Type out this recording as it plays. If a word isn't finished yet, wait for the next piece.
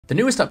The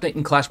newest update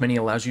in Clash Mini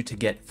allows you to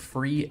get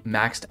free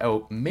maxed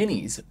out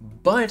minis,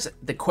 but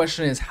the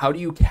question is, how do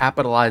you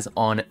capitalize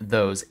on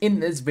those? In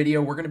this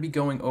video, we're going to be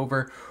going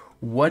over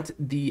what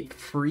the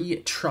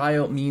free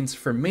trial means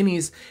for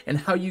minis and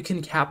how you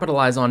can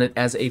capitalize on it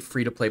as a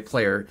free-to-play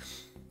player.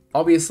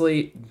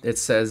 Obviously, it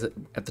says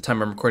at the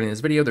time I'm recording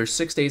this video, there's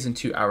 6 days and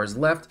 2 hours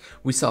left.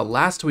 We saw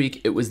last week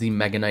it was the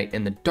Mega Knight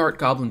and the Dart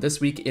Goblin. This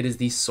week it is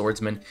the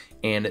Swordsman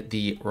and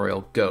the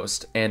Royal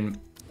Ghost. And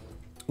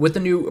with the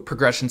new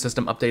progression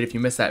system update, if you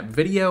missed that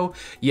video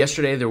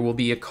yesterday, there will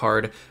be a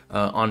card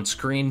on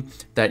screen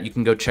that you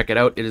can go check it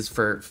out. It is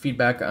for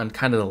feedback on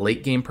kind of the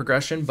late game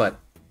progression, but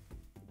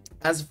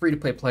as a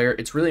free-to-play player,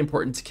 it's really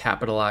important to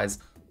capitalize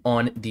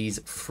on these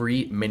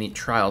free mini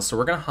trials. So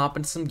we're going to hop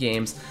into some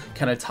games,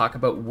 kind of talk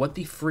about what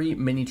the free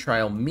mini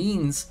trial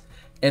means,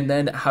 and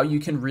then how you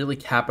can really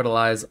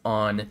capitalize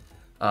on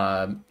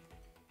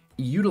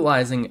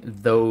utilizing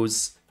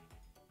those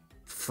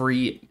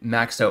free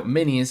maxed out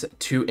minis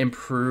to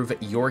improve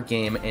your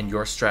game and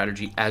your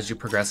strategy as you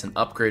progress and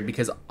upgrade,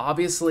 because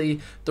obviously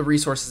the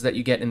resources that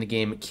you get in the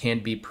game can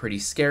be pretty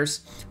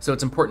scarce, so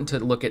it's important to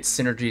look at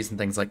synergies and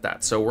things like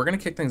that. So we're going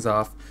to kick things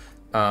off,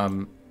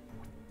 and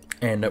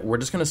we're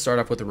just going to start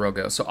off with the Royal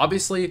Ghost. So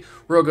obviously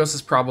Royal Ghost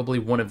is probably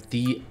one of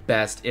the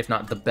best, if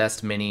not the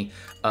best mini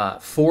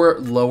for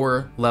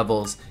lower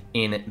levels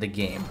in the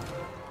game.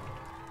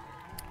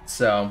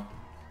 So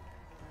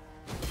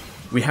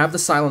we have the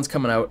silence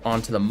coming out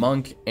onto the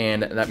monk,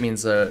 and that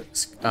means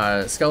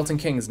Skeleton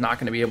King is not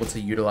going to be able to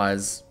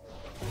utilize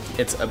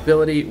its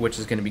ability, which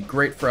is going to be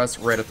great for us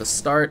right at the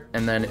start,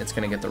 and then it's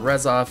going to get the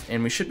res off,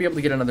 and we should be able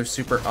to get another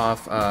super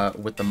off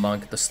with the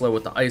monk. The slow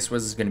with the ice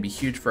whiz is going to be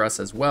huge for us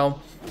as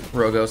well.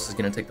 Royal Ghost is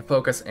going to take the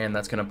focus, and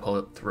that's going to pull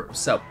it through.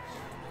 So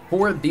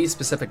for these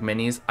specific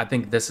minis, I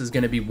think this is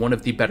going to be one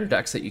of the better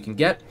decks that you can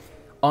get.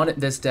 On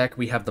this deck,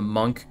 we have the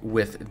monk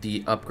with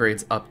the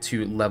upgrades up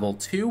to level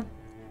 2.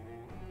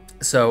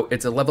 So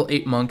it's a level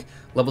 8 monk,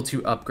 level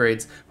 2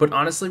 upgrades, but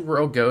honestly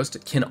Royal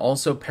Ghost can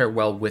also pair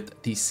well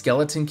with the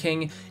Skeleton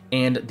King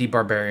and the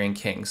Barbarian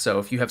King. So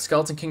if you have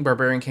Skeleton King,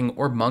 Barbarian King,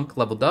 or monk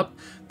leveled up,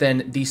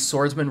 then the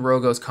Swordsman Royal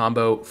Ghost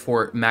combo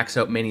for maxed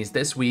out minis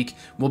this week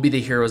will be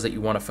the heroes that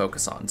you want to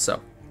focus on. So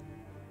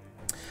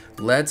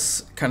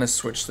let's kind of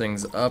switch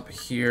things up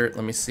here.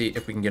 Let me see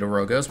if we can get a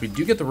Royal Ghost. We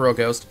do get the Royal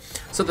Ghost.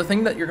 So the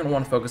thing that you're going to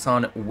want to focus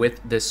on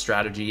with this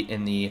strategy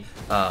in the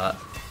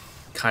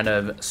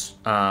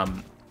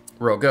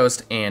Royal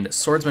Ghost and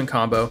Swordsman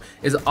combo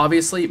is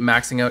obviously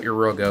maxing out your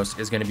Royal Ghost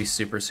is going to be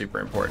super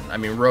important. I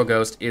mean, Royal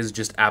Ghost is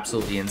just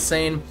absolutely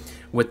insane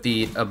with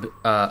the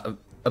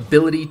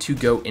ability to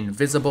go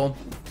invisible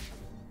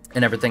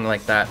and everything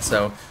like that.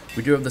 So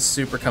we do have the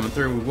super coming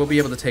through. We will be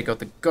able to take out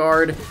the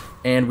guard,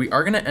 and we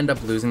are going to end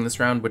up losing this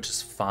round, which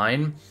is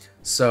fine.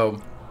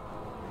 So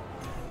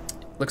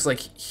looks like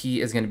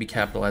he is going to be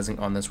capitalizing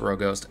on this Royal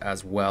Ghost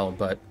as well.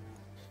 But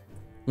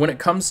when it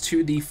comes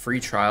to the free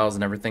trials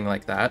and everything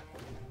like that,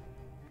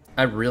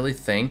 I really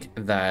think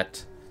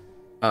that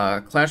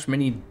Clash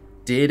Mini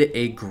did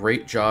a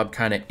great job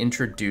kind of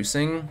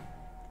introducing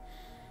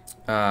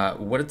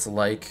what it's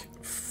like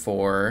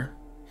for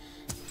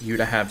you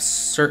to have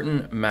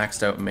certain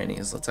maxed out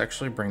minis. Let's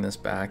actually bring this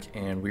back,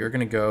 and we are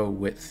going to go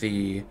with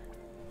the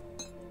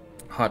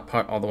hot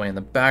pot all the way in the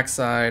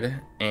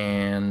backside,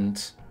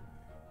 and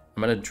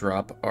I'm going to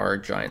drop our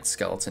giant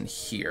skeleton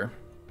here.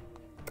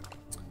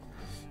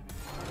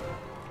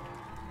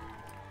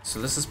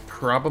 So this is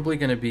probably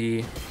going to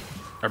be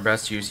our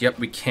best use. Yep,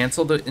 we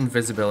canceled the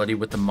invisibility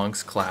with the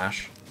Monk's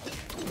Clash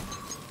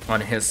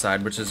on his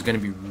side, which is going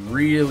to be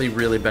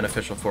really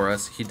beneficial for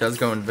us. He does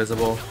go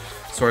invisible.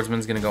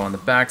 Swordsman's going to go on the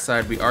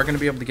backside. We are going to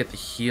be able to get the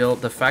heal.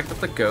 The fact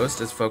that the Ghost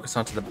is focused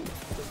onto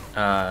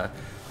the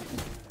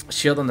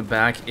shield on the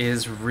back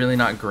is really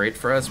not great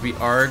for us. We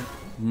are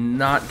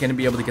not going to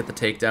be able to get the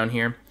takedown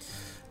here.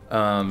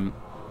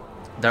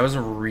 That was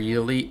a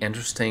really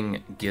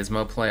interesting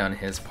gizmo play on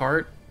his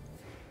part.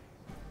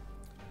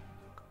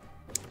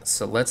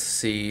 So let's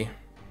see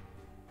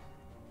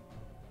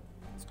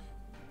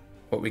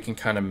what we can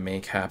kind of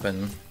make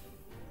happen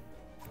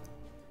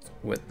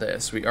with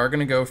this. We are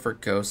going to go for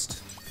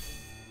Ghost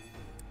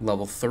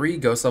level 3.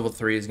 Ghost level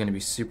 3 is going to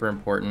be super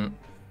important.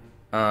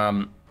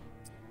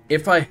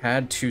 If I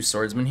had 2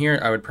 swordsmen here,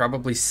 I would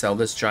probably sell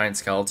this giant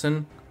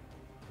skeleton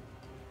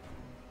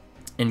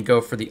and go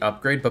for the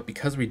upgrade, but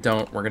because we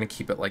don't, we're going to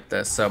keep it like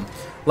this. So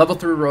level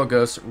 3 Royal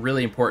Ghost,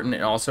 really important,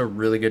 and also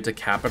really good to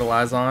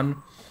capitalize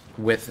on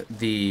with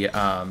the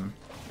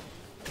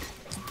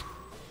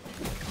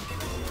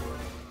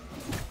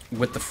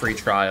free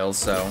trials.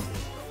 So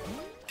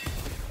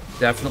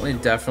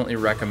definitely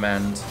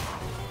recommend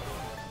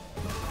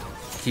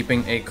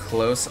keeping a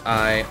close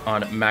eye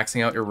on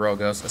maxing out your Royal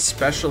Ghost,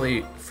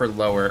 especially for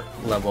lower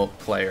level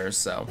players.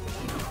 So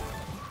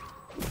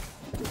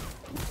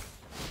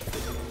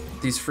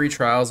these free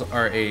trials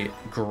are a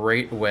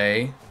great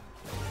way.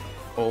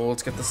 Oh,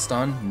 let's get the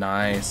stun.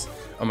 Nice.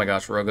 Oh my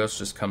gosh, Royal Ghost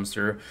just comes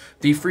through.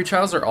 The free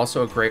trials are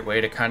also a great way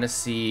to kind of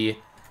see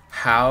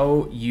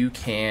how you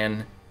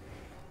can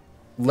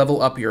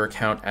level up your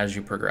account as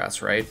you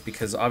progress, right?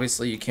 Because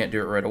obviously you can't do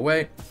it right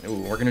away.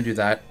 Ooh, we're gonna do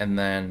that, and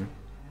then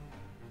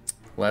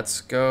let's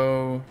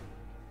go.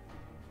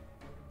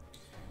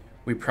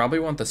 We probably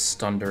want the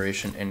stun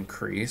duration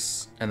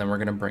increase, and then we're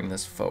gonna bring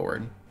this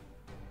forward.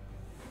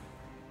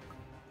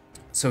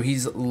 So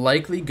he's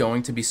likely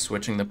going to be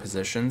switching the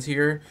positions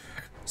here.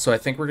 So I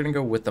think we're gonna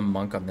go with the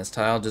monk on this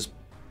tile, just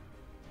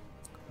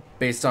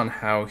based on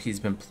how he's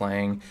been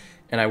playing.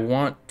 And I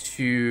want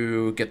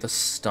to get the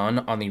stun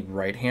on the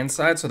right-hand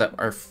side so that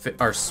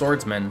our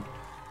swordsman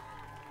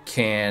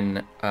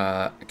can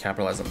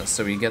capitalize on this.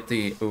 So we get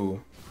the,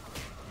 ooh.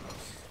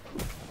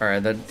 All right,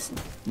 that's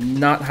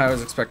not how I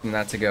was expecting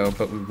that to go,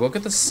 but we will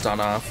get the stun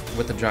off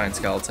with the giant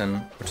skeleton,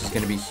 which is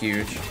gonna be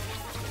huge.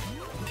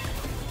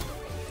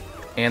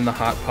 And the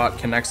hot pot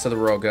connects to the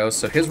Royal Ghost.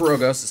 So his Royal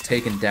Ghost is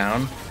taken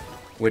down,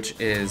 which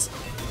is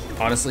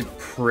honestly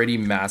pretty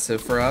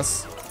massive for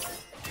us.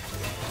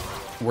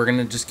 We're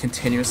gonna just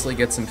continuously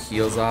get some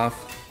heals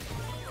off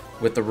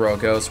with the Royal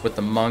Ghost, with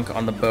the monk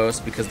on the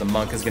boast, because the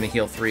monk is gonna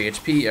heal 3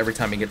 HP every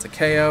time he gets a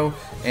KO,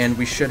 and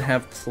we should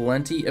have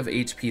plenty of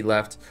HP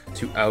left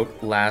to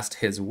outlast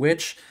his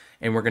witch,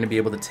 and we're gonna be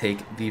able to take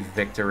the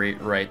victory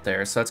right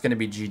there. So that's gonna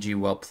be GG,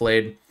 well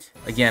played.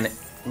 Again,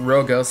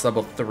 Royal Ghost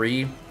level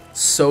 3,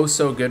 so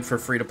good for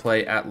free to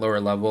play at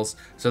lower levels.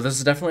 So this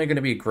is definitely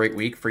gonna be a great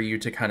week for you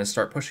to kind of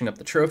start pushing up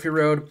the trophy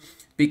road,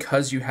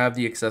 because you have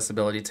the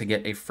accessibility to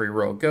get a free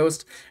Royal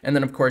Ghost. And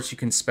then of course you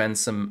can spend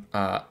some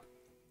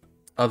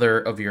other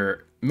of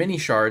your mini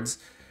shards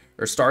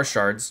or star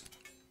shards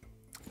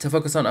to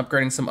focus on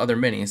upgrading some other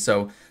minis.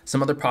 So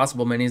some other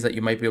possible minis that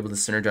you might be able to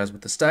synergize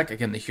with this deck.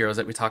 Again, the heroes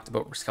that we talked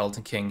about were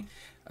Skeleton King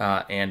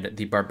and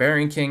the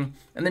Barbarian King.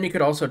 And then you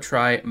could also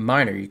try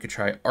Miner, you could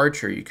try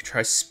Archer, you could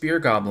try Spear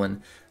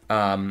Goblin.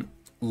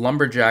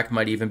 Lumberjack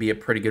might even be a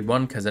pretty good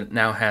one because it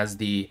now has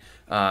the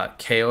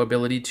KO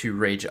ability to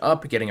rage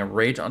up. Getting a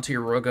rage onto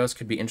your Royal Ghost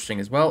could be interesting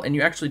as well, and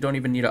you actually don't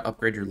even need to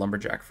upgrade your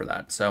Lumberjack for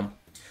that. So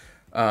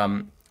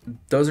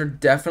those are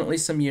definitely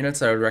some units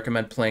that I would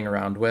recommend playing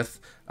around with.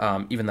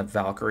 Even the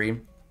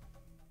Valkyrie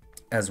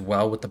as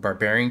well with the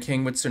Barbarian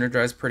King would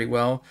synergize pretty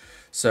well.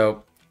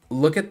 So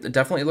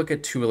definitely look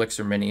at 2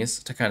 elixir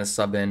minis to kind of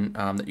sub in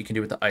that you can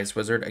do with the Ice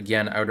Wizard.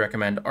 Again, I would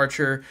recommend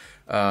Archer,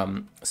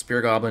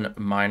 Spear Goblin,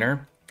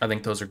 Miner. I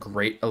think those are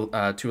great 2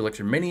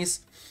 elixir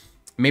minis.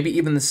 Maybe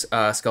even this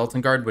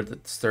Skeleton Guard with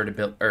its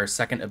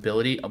second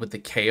ability with the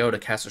KO to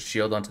cast a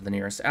shield onto the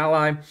nearest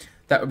ally.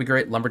 That would be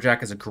great.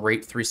 Lumberjack is a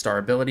great 3-star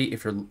ability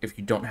if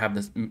you don't have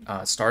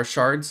the star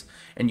shards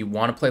and you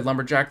want to play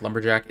Lumberjack.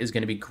 Lumberjack is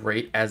going to be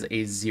great as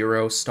a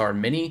 0-star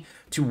mini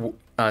to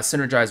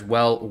synergize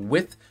well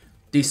with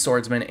the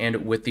Swordsman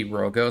and with the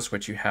Royal Ghost,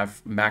 which you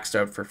have maxed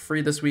out for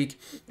free this week.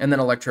 And then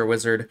Electro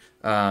Wizard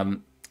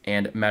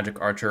and Magic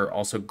Archer are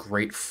also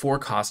great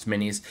 4-cost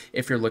minis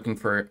if you're looking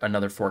for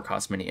another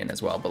 4-cost mini in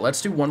as well. But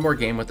let's do one more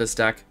game with this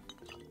deck,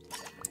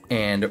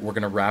 and we're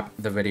going to wrap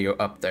the video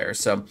up there.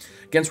 So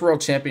against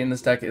World Champion,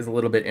 this deck is a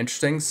little bit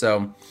interesting.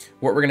 So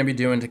what we're going to be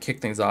doing to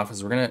kick things off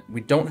is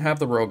we don't have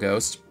the Royal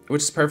Ghost,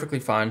 which is perfectly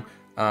fine.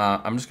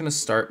 I'm just going to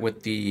start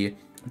with the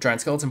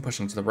Giant Skeleton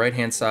pushing to the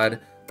right-hand side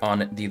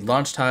on the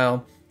launch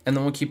tile, and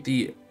then we'll keep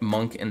the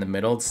monk in the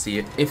middle to see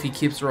if he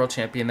keeps the World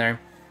Champion there,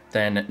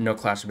 then no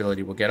clash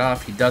ability will get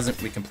off. He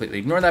doesn't, we completely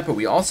ignore that, but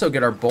we also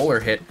get our bowler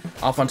hit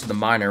off onto the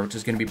Miner, which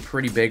is going to be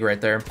pretty big right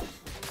there.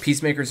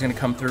 Peacemaker is going to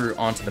come through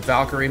onto the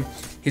Valkyrie.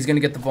 He's going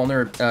to get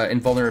the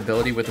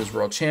invulnerability with his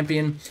World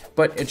Champion,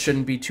 but it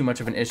shouldn't be too much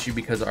of an issue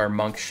because our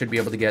monk should be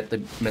able to get the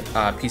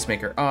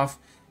Peacemaker off,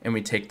 and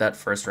we take that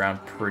first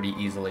round pretty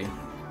easily.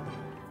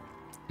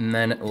 And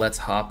then let's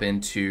hop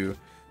into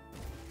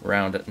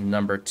round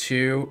number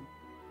 2.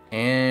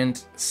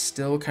 And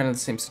still kind of the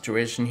same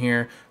situation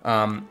here.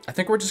 I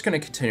think we're just going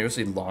to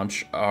continuously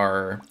launch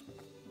our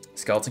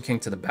Skeleton King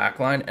to the back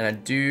line, and I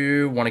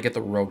do want to get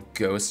the Royal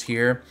Ghost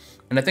here.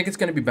 And I think it's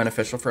going to be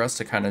beneficial for us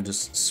to kind of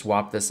just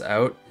swap this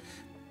out.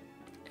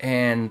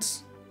 And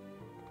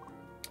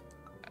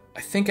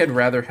I think I'd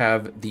rather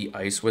have the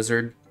Ice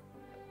Wizard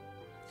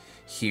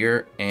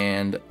here,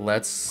 and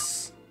let's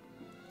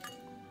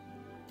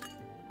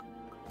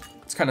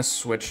kind of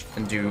switch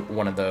and do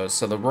one of those.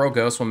 So the Royal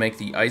Ghost will make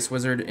the Ice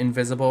Wizard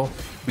invisible.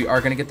 We are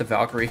going to get the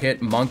Valkyrie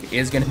hit. Monk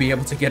is going to be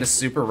able to get a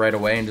super right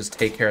away and just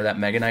take care of that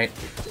Mega Knight.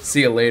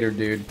 See you later,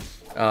 dude.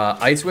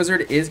 Ice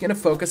Wizard is going to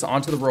focus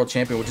onto the World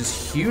Champion, which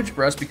is huge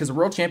for us because the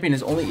World Champion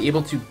is only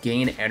able to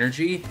gain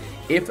energy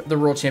if the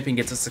World Champion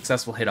gets a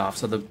successful hit off.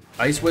 So the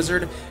Ice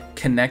Wizard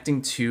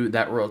connecting to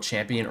that World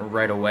Champion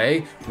right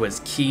away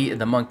was key.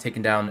 The Monk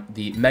taking down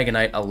the Mega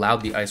Knight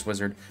allowed the Ice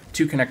Wizard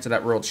to connect to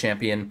that World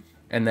Champion.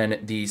 And then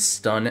the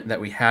stun that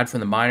we had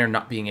from the Miner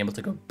not being able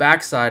to go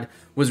backside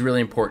was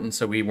really important,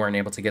 so we weren't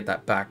able to get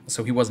that back.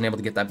 So he wasn't able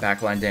to get that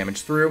backline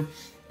damage through.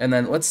 And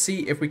then let's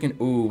see if we can...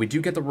 Ooh, we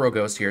do get the Royal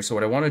Ghost here. So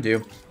what I want to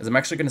do is I'm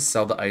actually going to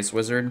sell the Ice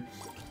Wizard,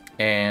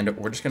 and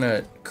we're just going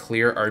to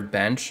clear our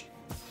bench.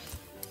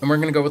 And we're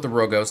going to go with the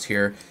Royal Ghost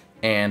here.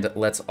 And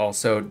let's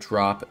also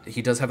drop...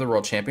 He does have the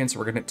World Champion, so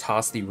we're going to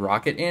toss the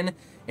Rocket in.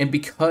 And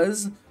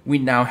because we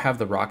now have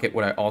the rocket,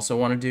 what I also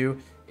want to do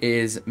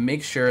is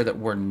make sure that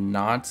we're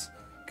not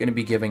going to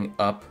be giving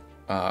up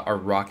our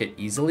rocket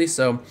easily.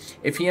 So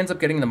if he ends up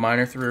getting the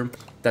miner through,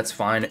 that's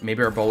fine.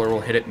 Maybe our bowler will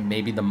hit it,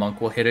 maybe the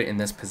monk will hit it in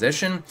this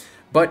position.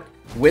 But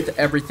with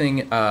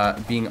everything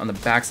being on the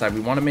backside, we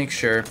want to make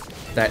sure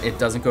that it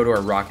doesn't go to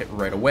our rocket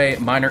right away.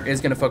 Miner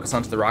is going to focus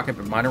onto the rocket,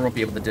 but Miner won't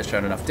be able to dish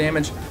out enough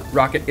damage.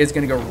 Rocket is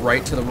going to go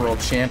right to the world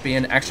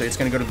champion. Actually, it's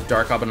going to go to the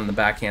Dark Goblin on the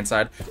backhand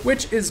side,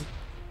 which is...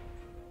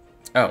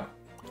 Oh.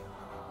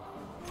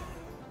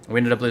 We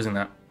ended up losing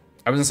that.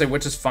 I was going to say,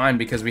 which is fine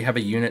because we have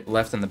a unit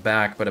left in the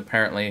back, but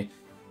apparently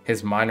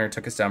his miner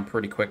took us down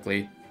pretty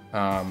quickly,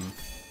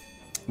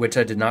 which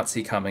I did not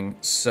see coming.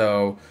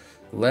 So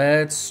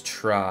let's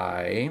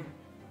try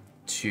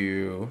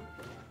to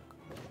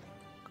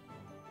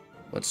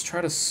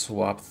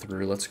swap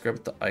through. Let's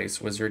grab the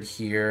Ice Wizard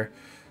here.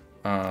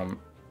 And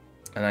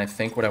I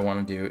think what I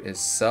want to do is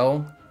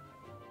sell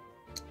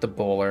the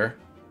bowler,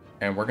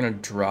 and we're going to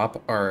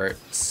drop our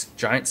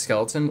giant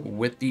skeleton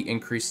with the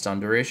increased stun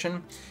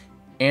duration.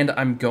 And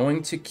I'm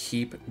going to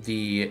keep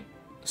the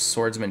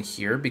swordsman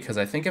here because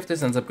I think if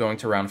this ends up going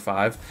to round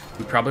 5,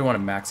 we probably want to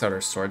max out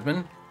our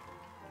swordsman.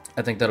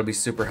 I think that'll be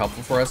super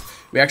helpful for us.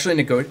 We actually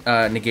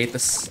negate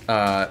this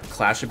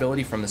clash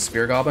ability from the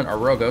Spear Goblin. Our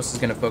Royal Ghost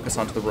is going to focus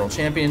onto the World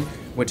Champion,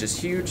 which is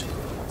huge.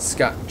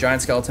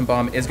 Giant Skeleton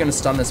Bomb is going to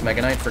stun this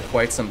Mega Knight for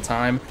quite some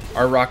time.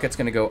 Our Rocket's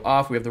going to go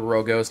off. We have the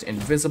Royal Ghost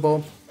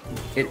invisible.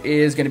 It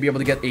is going to be able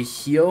to get a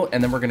heal,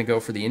 and then we're going to go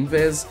for the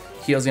invis.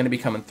 Heal's going to be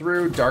coming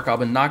through. Dark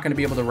Goblin not going to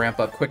be able to ramp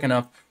up quick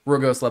enough.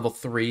 Royal Ghost level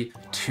 3,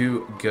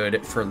 too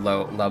good for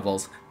low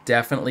levels.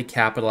 Definitely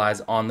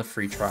capitalize on the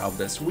free trial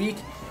this week.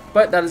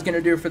 But that is going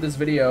to do it for this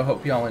video.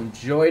 Hope you all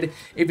enjoyed.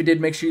 If you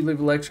did, make sure you leave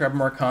a like, subscribe for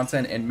more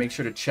content, and make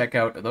sure to check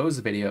out those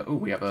videos. Ooh,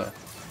 we have a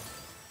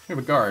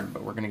guard,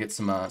 but we're going to get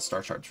some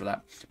star shards for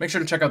that. Make sure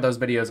to check out those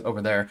videos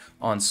over there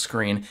on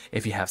screen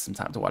if you have some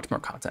time to watch more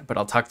content. But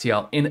I'll talk to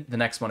y'all in the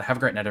next one. Have a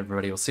great night,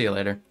 everybody. We'll see you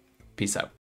later. Peace out.